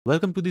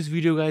Welcome to this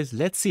video, guys.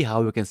 Let's see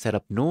how we can set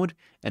up Node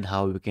and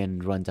how we can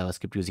run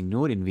JavaScript using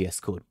Node in VS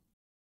Code.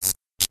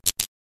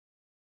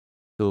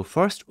 So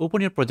first,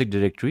 open your project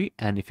directory,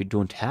 and if you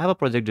don't have a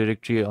project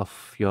directory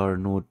of your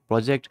Node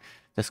project,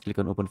 just click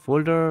on Open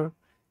Folder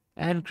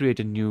and create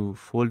a new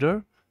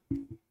folder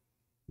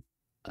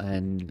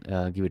and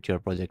give it your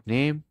project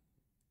name.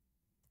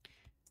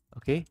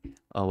 Okay,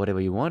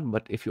 whatever you want.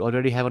 But if you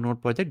already have a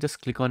Node project,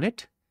 just click on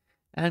it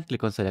and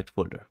click on Select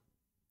Folder.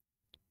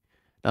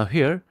 Now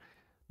here,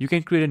 you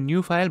can create a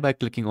new file by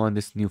clicking on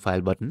this New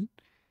File button.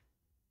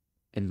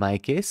 In my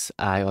case,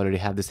 I already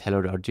have this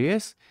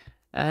hello.js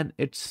and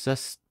it's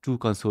just two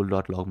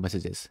console.log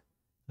messages.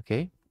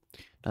 Okay.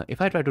 Now,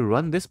 if I try to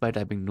run this by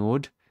typing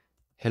node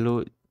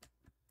hello.js,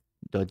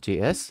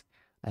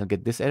 I'll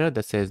get this error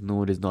that says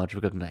node is not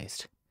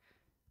recognized.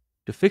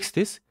 To fix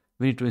this,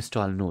 we need to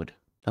install Node.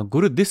 Now go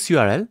to this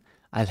URL.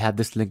 I'll have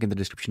this link in the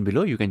description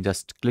below. You can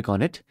just click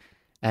on it.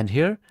 And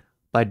here,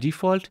 by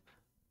default,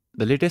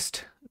 the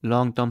latest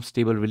long-term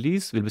stable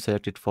release will be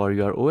selected for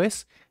your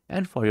OS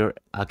and for your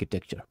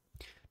architecture.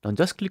 Now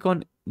just click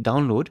on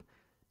download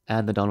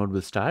and the download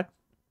will start.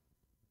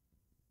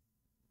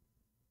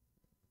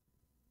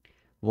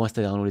 Once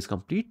the download is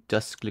complete,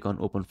 just click on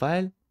open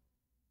file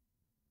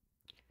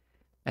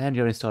and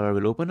your installer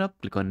will open up.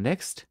 Click on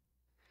next,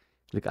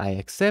 click I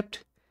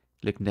accept,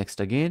 click next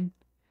again,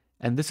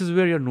 and this is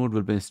where your node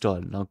will be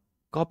installed. Now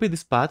copy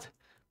this path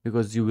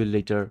because you will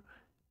later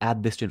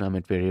add this to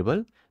environment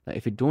variable. Now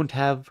if you don't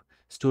have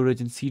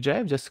storage in C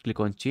drive, just click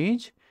on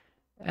change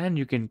and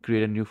you can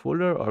create a new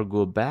folder or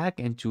go back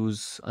and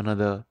choose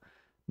another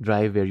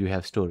drive where you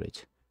have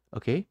storage.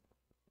 Okay.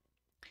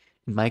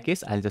 In my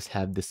case, I'll just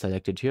have this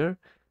selected here.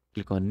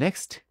 Click on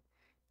next,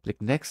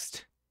 click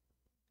next.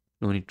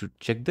 No need to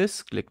check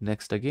this. Click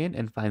next again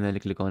and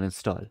finally click on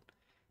install.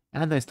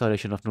 And the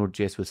installation of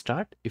Node.js will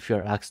start. If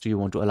you're asked, do you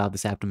want to allow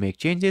this app to make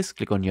changes?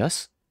 Click on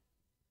yes.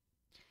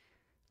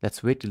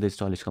 Let's wait till the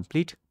install is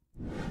complete.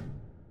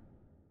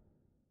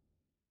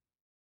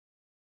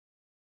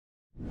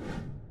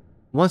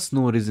 Once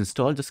Node is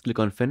installed, just click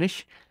on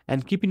finish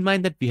and keep in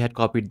mind that we had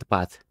copied the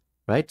path,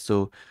 right?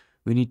 So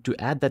we need to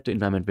add that to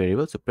environment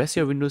variable. So press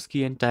your Windows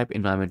key and type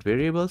environment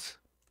variables.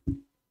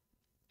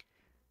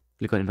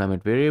 Click on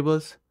environment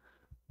variables,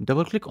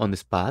 double click on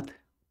this path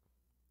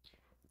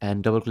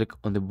and double click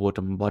on the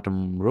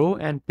bottom row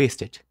and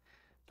paste it.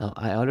 Now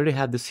I already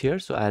have this here,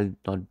 so I'll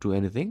not do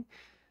anything.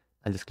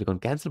 I'll just click on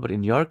cancel. But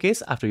in your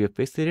case, after you have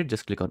pasted it,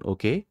 just click on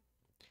OK.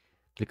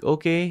 Click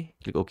OK,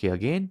 click OK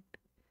again.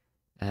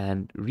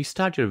 And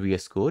restart your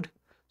VS Code.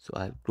 So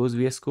I'll close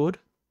VS Code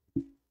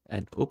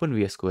and open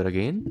VS Code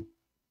again.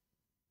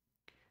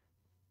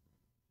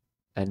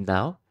 And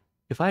now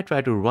if I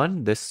try to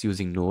run this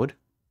using Node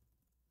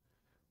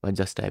by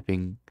just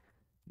typing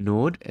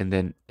node and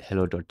then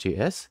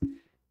hello.js,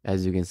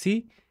 as you can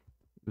see,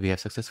 we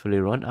have successfully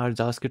run our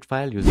JavaScript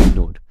file using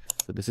Node.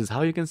 So this is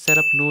how you can set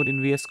up Node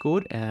in VS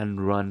Code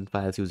and run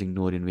files using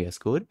Node in VS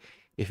Code.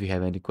 If you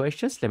have any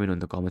questions, let me know in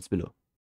the comments below.